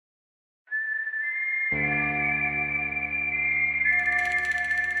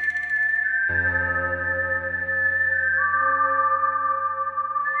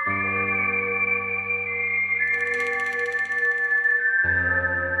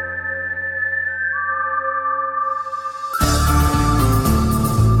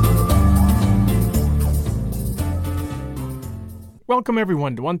Welcome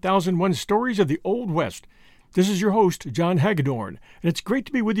everyone to 1001 Stories of the Old West. This is your host, John Hagedorn, and it's great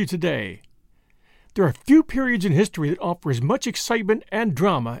to be with you today. There are few periods in history that offer as much excitement and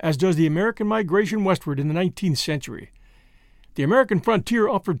drama as does the American migration westward in the 19th century. The American frontier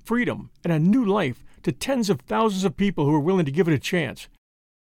offered freedom and a new life to tens of thousands of people who were willing to give it a chance.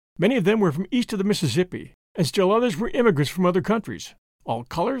 Many of them were from east of the Mississippi, and still others were immigrants from other countries. All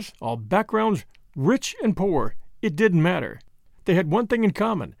colors, all backgrounds, rich and poor, it didn't matter. They had one thing in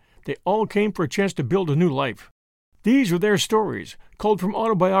common. They all came for a chance to build a new life. These were their stories, culled from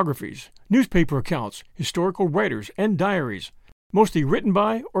autobiographies, newspaper accounts, historical writers, and diaries, mostly written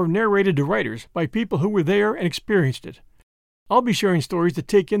by or narrated to writers by people who were there and experienced it. I'll be sharing stories that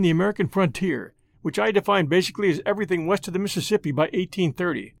take in the American frontier, which I define basically as everything west of the Mississippi by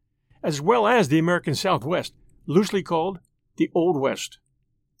 1830, as well as the American Southwest, loosely called the Old West.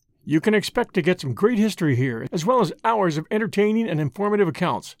 You can expect to get some great history here, as well as hours of entertaining and informative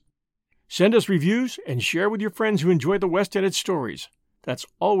accounts. Send us reviews and share with your friends who enjoy the West and its stories. That's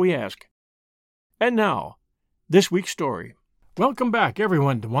all we ask. And now, this week's story. Welcome back,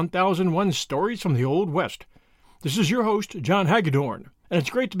 everyone, to 1001 Stories from the Old West. This is your host, John Hagedorn, and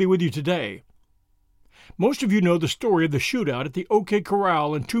it's great to be with you today. Most of you know the story of the shootout at the OK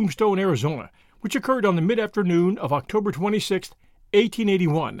Corral in Tombstone, Arizona, which occurred on the mid-afternoon of October 26,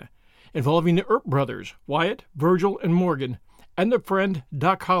 1881, involving the Earp brothers, Wyatt, Virgil, and Morgan, and their friend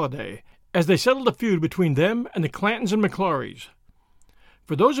Doc Holliday, as they settled a feud between them and the Clantons and McClarys.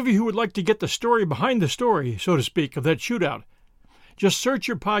 For those of you who would like to get the story behind the story, so to speak, of that shootout, just search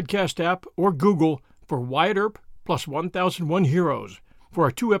your podcast app or Google for Wyatt Earp plus 1001 Heroes for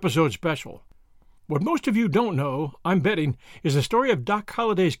our 2-episode special. What most of you don't know, I'm betting, is the story of Doc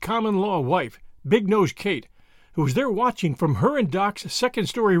Holliday's common-law wife, Big Nose Kate, who was there watching from her and Doc's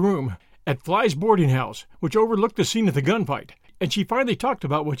second-story room at Fly's boarding house, which overlooked the scene of the gunfight, and she finally talked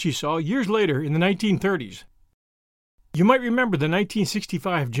about what she saw years later in the 1930s. You might remember the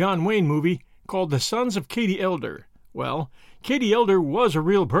 1965 John Wayne movie called The Sons of Katie Elder. Well, Katie Elder was a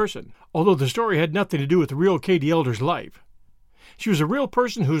real person, although the story had nothing to do with the real Katie Elder's life. She was a real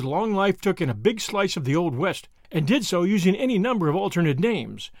person whose long life took in a big slice of the Old West, and did so using any number of alternate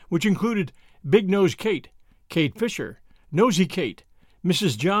names, which included Big Nose Kate, Kate Fisher, Nosy Kate,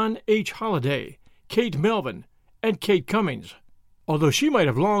 Mrs. John H. Holliday, Kate Melvin, and Kate Cummings. Although she might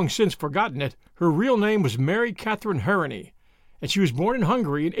have long since forgotten it, her real name was Mary Catherine Harrony, and she was born in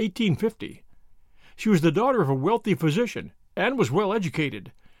Hungary in 1850. She was the daughter of a wealthy physician, and was well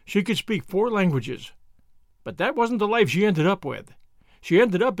educated. She could speak 4 languages. But that wasn't the life she ended up with. She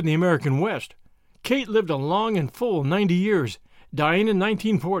ended up in the American West. Kate lived a long and full 90 years, dying in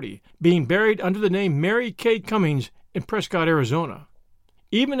 1940, being buried under the name Mary Kate Cummings in Prescott, Arizona.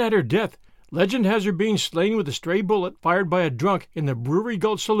 Even at her death, legend has her being slain with a stray bullet fired by a drunk in the Brewery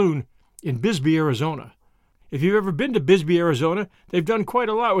Gulch Saloon in Bisbee, Arizona. If you've ever been to Bisbee, Arizona, they've done quite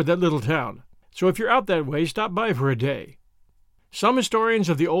a lot with that little town. So if you're out that way, stop by for a day. Some historians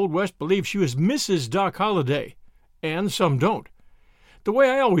of the Old West believe she was Mrs. Doc Holliday, and some don't. The way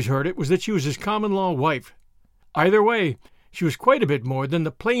I always heard it was that she was his common-law wife. Either way, she was quite a bit more than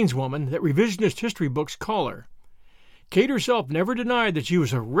the plainswoman that revisionist history books call her. Kate herself never denied that she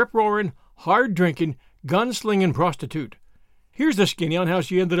was a rip-roaring, hard-drinking, gun-slinging prostitute. Here's the skinny on how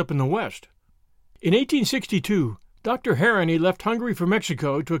she ended up in the West. In 1862, Dr. Harrony left Hungary for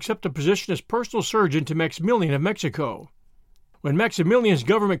Mexico to accept a position as personal surgeon to Maximilian of Mexico. When Maximilian's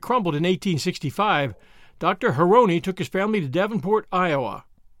government crumbled in 1865, Dr. Harrony took his family to Davenport, Iowa.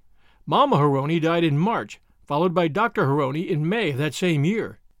 Mama Harrony died in March, followed by Dr. Harrony in May of that same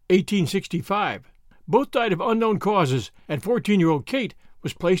year, 1865. Both died of unknown causes, and 14-year-old Kate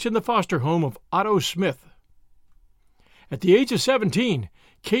was placed in the foster home of Otto Smith. At the age of 17,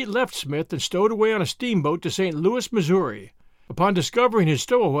 Kate left Smith and stowed away on a steamboat to St. Louis, Missouri. Upon discovering his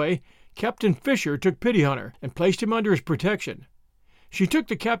stowaway, Captain Fisher took pity on her and placed him under his protection. She took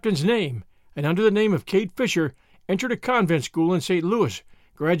the captain's name, and under the name of Kate Fisher, entered a convent school in St. Louis,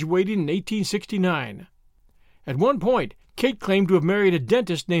 graduating in 1869. At one point, Kate claimed to have married a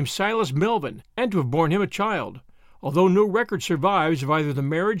dentist named Silas Melvin and to have borne him a child, although no record survives of either the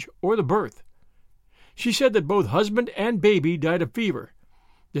marriage or the birth. She said that both husband and baby died of fever.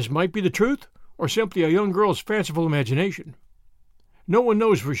 This might be the truth, or simply a young girl's fanciful imagination. No one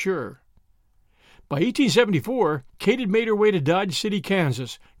knows for sure. By 1874, Kate had made her way to Dodge City,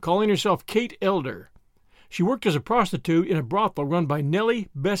 Kansas, calling herself Kate Elder. She worked as a prostitute in a brothel run by Nellie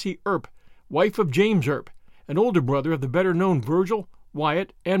Bessie Earp, wife of James Earp, an older brother of the better-known Virgil,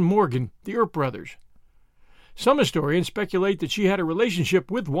 Wyatt, and Morgan, the Earp brothers. Some historians speculate that she had a relationship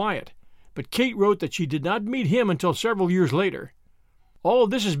with Wyatt, but Kate wrote that she did not meet him until several years later. All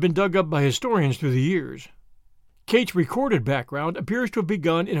of this has been dug up by historians through the years. Kate's recorded background appears to have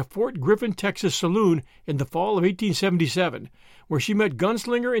begun in a Fort Griffin, Texas saloon in the fall of 1877, where she met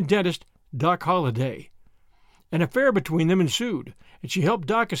gunslinger and dentist Doc Holliday. An affair between them ensued, and she helped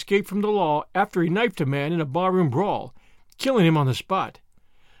Doc escape from the law after he knifed a man in a barroom brawl, killing him on the spot.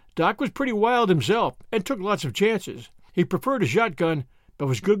 Doc was pretty wild himself and took lots of chances. He preferred a shotgun, but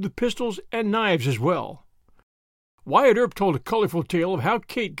was good with pistols and knives as well. Wyatt Earp told a colorful tale of how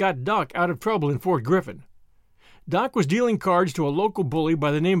Kate got Doc out of trouble in Fort Griffin. Doc was dealing cards to a local bully by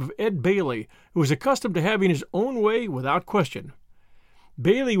the name of Ed Bailey, who was accustomed to having his own way without question.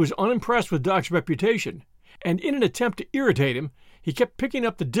 Bailey was unimpressed with Doc's reputation, and in an attempt to irritate him, he kept picking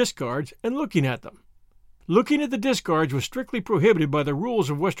up the discards and looking at them. Looking at the discards was strictly prohibited by the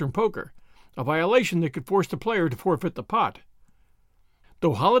rules of Western poker, a violation that could force the player to forfeit the pot.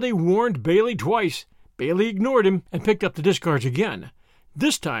 Though Holliday warned Bailey twice, Bailey ignored him and picked up the discards again.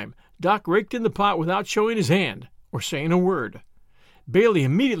 This time, Doc raked in the pot without showing his hand or saying a word. Bailey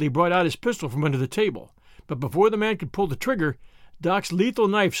immediately brought out his pistol from under the table, but before the man could pull the trigger, Doc's lethal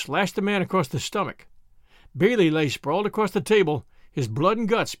knife slashed the man across the stomach. Bailey lay sprawled across the table, his blood and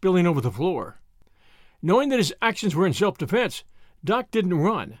guts spilling over the floor. Knowing that his actions were in self-defense, Doc didn't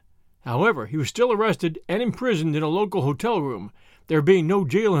run. However, he was still arrested and imprisoned in a local hotel room, there being no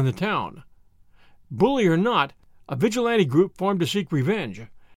jail in the town. Bully or not, a vigilante group formed to seek revenge.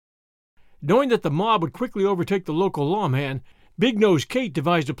 Knowing that the mob would quickly overtake the local lawman, Big Nose Kate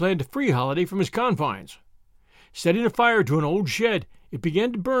devised a plan to free Holliday from his confines. Setting a fire to an old shed, it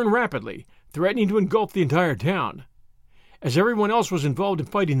began to burn rapidly, threatening to engulf the entire town. As everyone else was involved in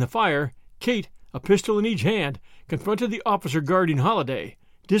fighting the fire, Kate, a pistol in each hand, confronted the officer guarding Holliday,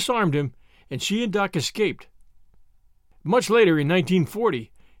 disarmed him, and she and Doc escaped. Much later, in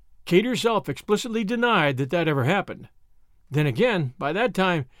 1940, Kate herself explicitly denied that ever happened. Then again, by that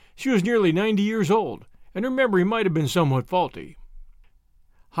time, she was nearly 90 years old, and her memory might have been somewhat faulty.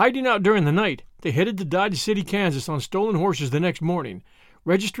 Hiding out during the night, they headed to Dodge City, Kansas on stolen horses the next morning,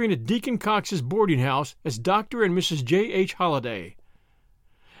 registering at Deacon Cox's boarding house as Dr. and Mrs. J. H. Holliday.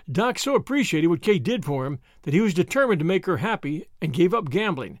 Doc so appreciated what Kate did for him that he was determined to make her happy and gave up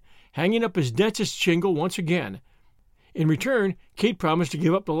gambling, hanging up his dentist's shingle once again. In return, Kate promised to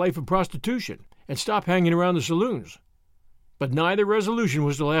give up the life of prostitution and stop hanging around the saloons. But neither resolution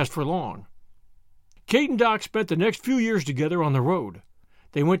was to last for long. Kate and Doc spent the next few years together on the road.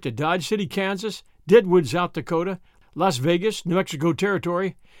 They went to Dodge City, Kansas, Deadwood, South Dakota, Las Vegas, New Mexico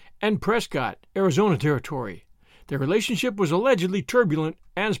Territory, and Prescott, Arizona Territory. Their relationship was allegedly turbulent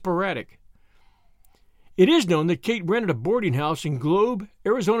and sporadic. It is known that Kate rented a boarding house in Globe,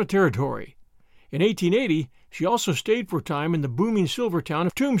 Arizona Territory. In 1880, she also stayed for a time in the booming silver town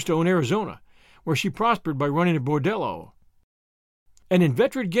of Tombstone, Arizona, where she prospered by running a bordello. An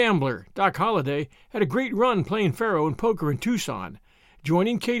inveterate gambler, Doc Holliday, had a great run playing faro and poker in Tucson,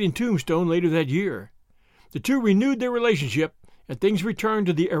 joining Kate in Tombstone later that year. The two renewed their relationship, and things returned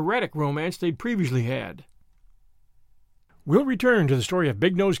to the erratic romance they'd previously had. We'll return to the story of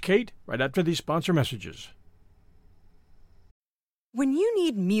Big Nose Kate right after these sponsor messages. When you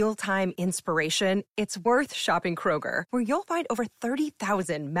need mealtime inspiration, it's worth shopping Kroger, where you'll find over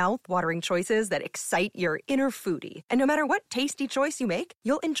 30,000 mouth-watering choices that excite your inner foodie. And no matter what tasty choice you make,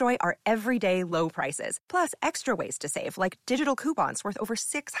 you'll enjoy our everyday low prices, plus extra ways to save, like digital coupons worth over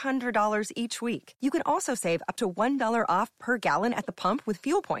 $600 each week. You can also save up to $1 off per gallon at the pump with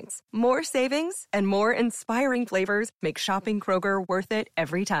fuel points. More savings and more inspiring flavors make shopping Kroger worth it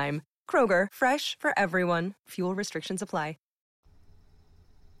every time. Kroger, fresh for everyone. Fuel restrictions apply.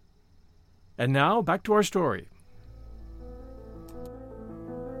 And now, back to our story.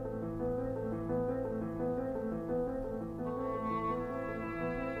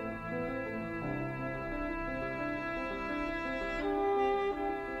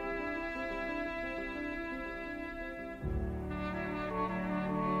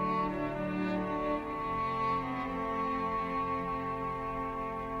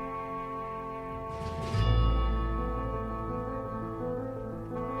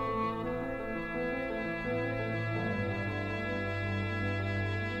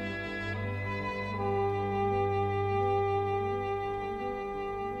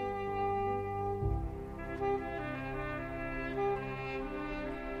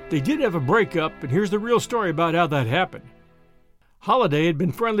 They did have a breakup, and here's the real story about how that happened. Holliday had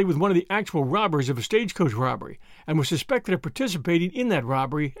been friendly with one of the actual robbers of a stagecoach robbery and was suspected of participating in that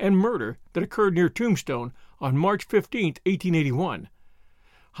robbery and murder that occurred near Tombstone on March 15, 1881.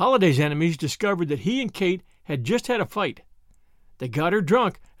 Holliday's enemies discovered that he and Kate had just had a fight. They got her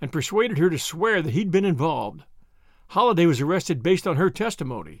drunk and persuaded her to swear that he'd been involved. Holiday was arrested based on her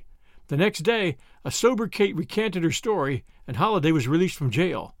testimony. The next day, a sober Kate recanted her story, and Holiday was released from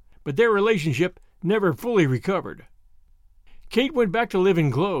jail, but their relationship never fully recovered. Kate went back to live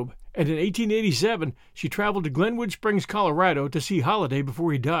in Globe, and in 1887 she traveled to Glenwood Springs, Colorado to see Holiday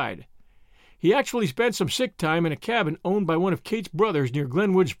before he died. He actually spent some sick time in a cabin owned by one of Kate's brothers near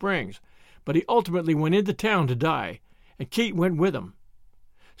Glenwood Springs, but he ultimately went into town to die, and Kate went with him.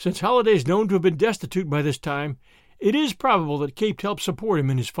 Since Holiday is known to have been destitute by this time, it is probable that Kate helped support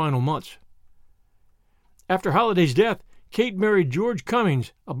him in his final months. After Holiday's death, Kate married George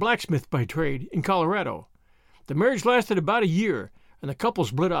Cummings, a blacksmith by trade, in Colorado. The marriage lasted about a year, and the couple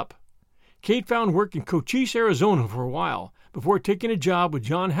split up. Kate found work in Cochise, Arizona for a while, before taking a job with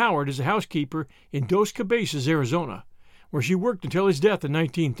John Howard as a housekeeper in Dos Cabezas, Arizona, where she worked until his death in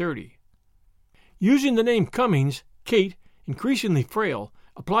 1930. Using the name Cummings, Kate, increasingly frail,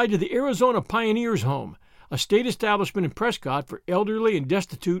 applied to the Arizona Pioneers Home, a state establishment in Prescott for elderly and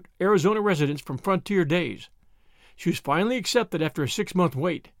destitute Arizona residents from frontier days. She was finally accepted after a 6-month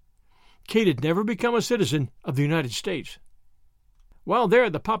wait. Kate had never become a citizen of the United States. While there,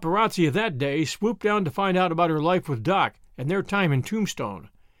 the paparazzi of that day swooped down to find out about her life with Doc and their time in Tombstone.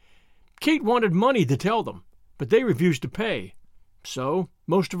 Kate wanted money to tell them, but they refused to pay. So,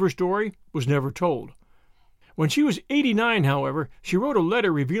 most of her story was never told. When she was 89, however, she wrote a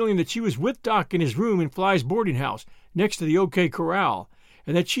letter revealing that she was with Doc in his room in Fly's boarding house next to the OK Corral,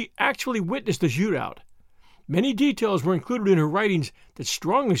 and that she actually witnessed the shootout. Many details were included in her writings that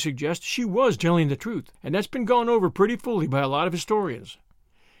strongly suggest she was telling the truth, and that's been gone over pretty fully by a lot of historians.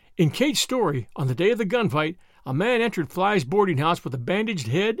 In Kate's story, on the day of the gunfight, a man entered Fly's boarding house with a bandaged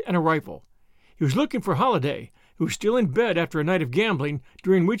head and a rifle. He was looking for Holiday, who was still in bed after a night of gambling,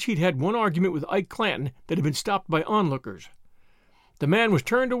 during which he'd had one argument with Ike Clanton that had been stopped by onlookers. The man was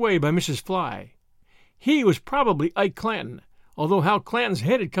turned away by Mrs. Fly. He was probably Ike Clanton, although how Clanton's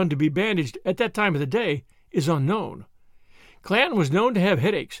head had come to be bandaged at that time of the day is unknown. Clanton was known to have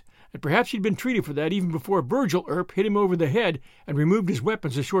headaches, and perhaps he'd been treated for that even before Virgil Earp hit him over the head and removed his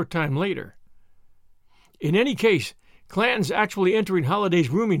weapons a short time later. In any case, Clanton's actually entering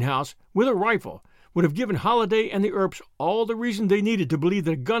Holiday's rooming house with a rifle would have given Holiday and the Earps all the reason they needed to believe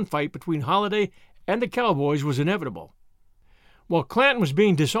that a gunfight between Holiday and the cowboys was inevitable. While Clanton was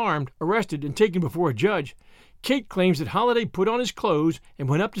being disarmed, arrested, and taken before a judge, Kate claims that Holiday put on his clothes and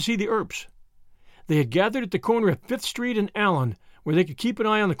went up to see the Earps. They had gathered at the corner of 5th Street and Allen, where they could keep an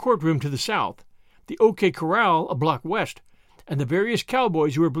eye on the courtroom to the south, the OK Corral a block west, and the various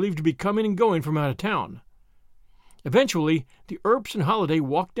cowboys who were believed to be coming and going from out of town. Eventually, the Earps and Holiday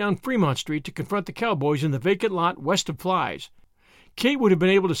walked down Fremont Street to confront the cowboys in the vacant lot west of Fly's. Kate would have been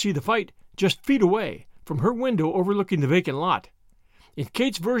able to see the fight just feet away from her window overlooking the vacant lot. In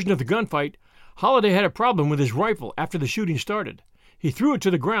Kate's version of the gunfight, Holiday had a problem with his rifle after the shooting started. He threw it to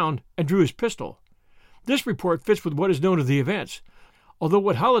the ground and drew his pistol. This report fits with what is known of the events, although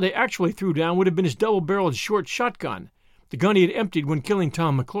what Holiday actually threw down would have been his double-barreled short shotgun, the gun he had emptied when killing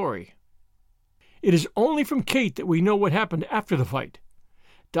Tom McClory. It is only from Kate that we know what happened after the fight.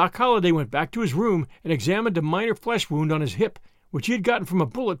 Doc Holiday went back to his room and examined a minor flesh wound on his hip, which he had gotten from a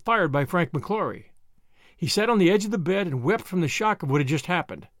bullet fired by Frank McClory. He sat on the edge of the bed and wept from the shock of what had just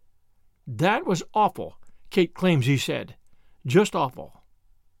happened. "That was awful," Kate claims he said. "Just awful."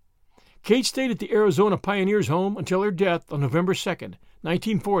 Kate stayed at the Arizona Pioneers Home until her death on November 2nd,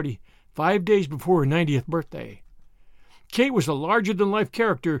 1940, 5 days before her 90th birthday. Kate was a larger-than-life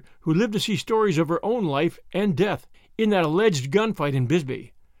character who lived to see stories of her own life and death in that alleged gunfight in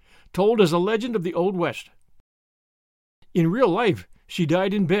Bisbee, told as a legend of the Old West. In real life, she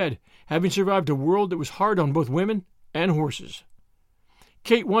died in bed, having survived a world that was hard on both women and horses.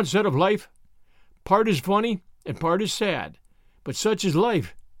 Kate once said of life, "Part is funny and part is sad, but such is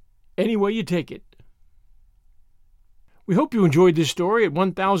life, any way you take it." We hope you enjoyed this story at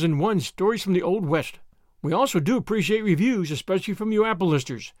 1001 Stories from the Old West. We also do appreciate reviews, especially from you Apple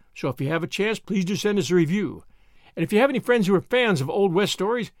listeners, so if you have a chance, please do send us a review. And if you have any friends who are fans of Old West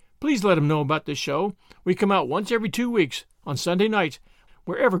stories, please let them know about this show. We come out once every 2 weeks on Sunday nights,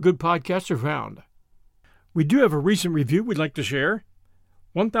 wherever good podcasts are found. We do have a recent review we'd like to share.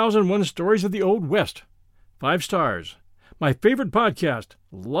 1001 Stories of the Old West. 5 stars. My favorite podcast.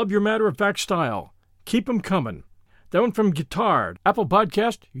 Love your matter-of-fact style. Keep 'em coming. That one from Guitar, Apple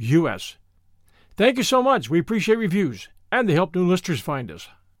Podcast, US. Thank you so much. We appreciate reviews, and they help new listeners find us.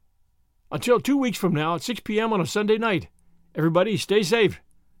 Until 2 weeks from now at 6 p.m. on a Sunday night, everybody stay safe,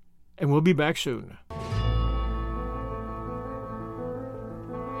 and we'll be back soon.